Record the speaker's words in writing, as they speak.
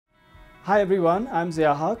Hi everyone, I'm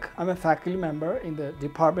Zia Haq. I'm a faculty member in the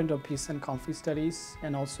Department of Peace and Conflict Studies,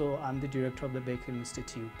 and also I'm the director of the Baker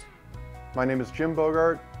Institute. My name is Jim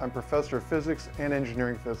Bogart. I'm professor of physics and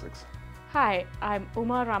engineering physics. Hi, I'm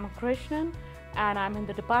Uma Ramakrishnan, and I'm in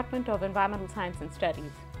the Department of Environmental Science and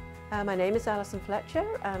Studies. My name is Alison Fletcher,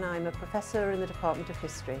 and I'm a professor in the Department of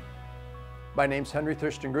History. My name's Henry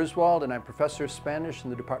Thurston Griswold, and I'm professor of Spanish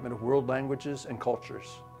in the Department of World Languages and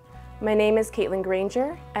Cultures. My name is Caitlin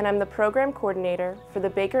Granger, and I'm the program coordinator for the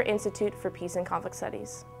Baker Institute for Peace and Conflict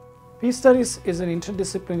Studies. Peace studies is an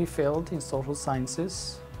interdisciplinary field in social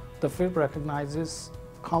sciences. The field recognizes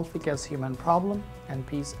conflict as human problem and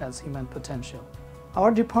peace as human potential. Our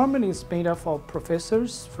department is made up of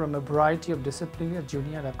professors from a variety of disciplines at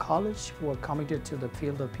Juniata College who are committed to the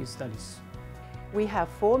field of peace studies. We have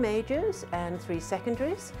 4 majors and 3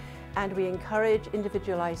 secondaries, and we encourage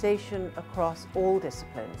individualization across all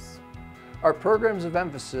disciplines. Our programs of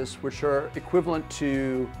emphasis, which are equivalent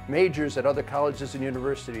to majors at other colleges and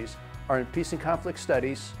universities, are in Peace and Conflict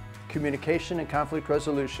Studies, Communication and Conflict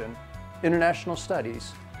Resolution, International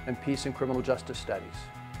Studies, and Peace and Criminal Justice Studies.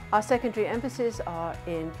 Our secondary emphases are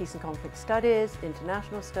in Peace and Conflict Studies,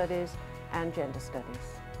 International Studies, and Gender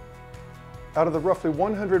Studies. Out of the roughly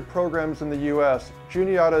 100 programs in the U.S.,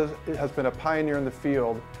 Juniata has been a pioneer in the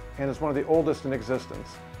field and is one of the oldest in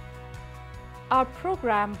existence. Our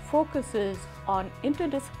program focuses on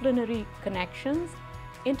interdisciplinary connections,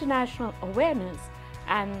 international awareness,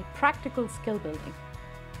 and practical skill building.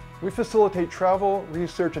 We facilitate travel,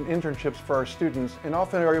 research, and internships for our students, and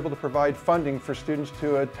often are able to provide funding for students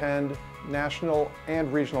to attend national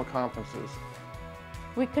and regional conferences.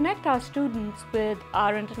 We connect our students with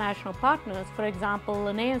our international partners, for example,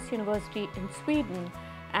 Linnaeus University in Sweden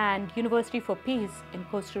and University for Peace in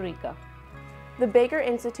Costa Rica. The Baker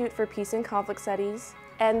Institute for Peace and Conflict Studies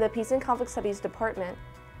and the Peace and Conflict Studies Department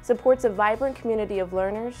supports a vibrant community of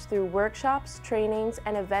learners through workshops, trainings,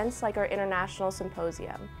 and events like our International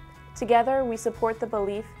Symposium. Together, we support the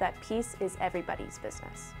belief that peace is everybody's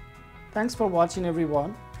business. Thanks for watching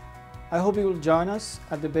everyone. I hope you will join us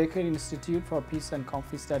at the Baker Institute for Peace and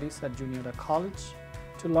Conflict Studies at Juniata College.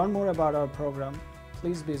 To learn more about our program,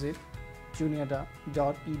 please visit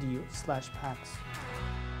juniata.edu/PACS.